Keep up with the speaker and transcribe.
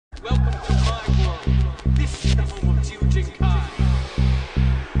Welcome to my world. This is the home of Jiujin Kai.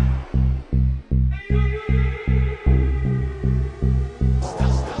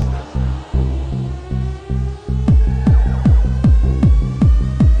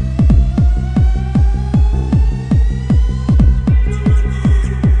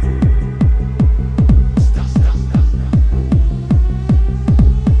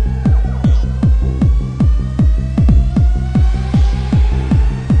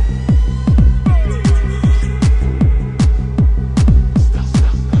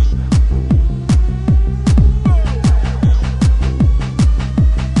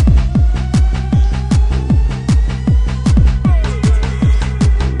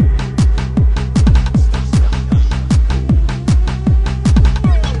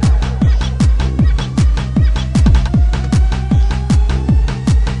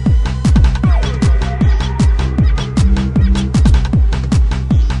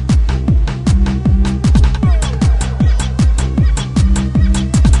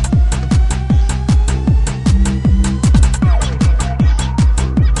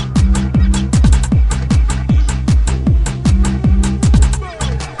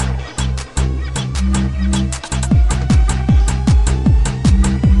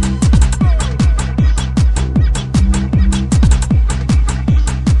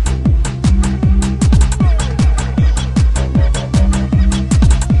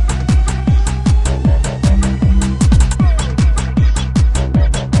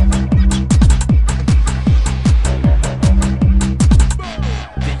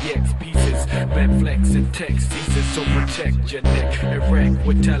 Text thesis, so protect your neck. Erect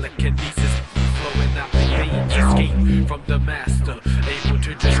with telekinesis, flowing out the veins. Escape from the master, able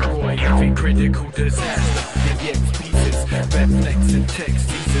to destroy every critical disaster. The X pieces, reflex and text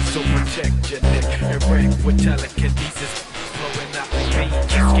thesis, so protect your neck. Erect with telekinesis, flowing out the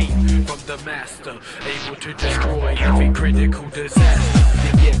veins. Escape from the master, able to destroy every critical disaster.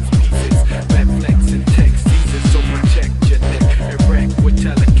 The X pieces, reflex and text thesis, so protect your neck. Erect with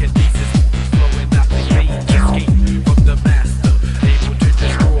telekinesis, flowing out the veins. Escape from the master, able to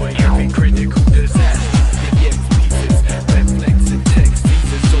destroy every critical disaster. The X pieces, reflex and text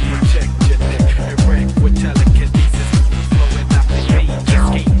thesis, so protect your neck. Erect with telekinesis, flowing out the veins.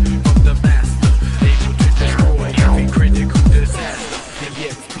 Escape from the master, able to destroy every critical disaster. The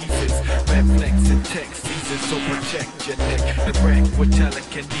X pieces, reflex and text thesis, so protect your neck. Erect with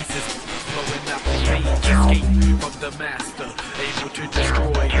telekinesis, flowing out the veins. Escape from the master, able to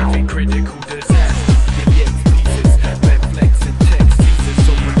destroy every critical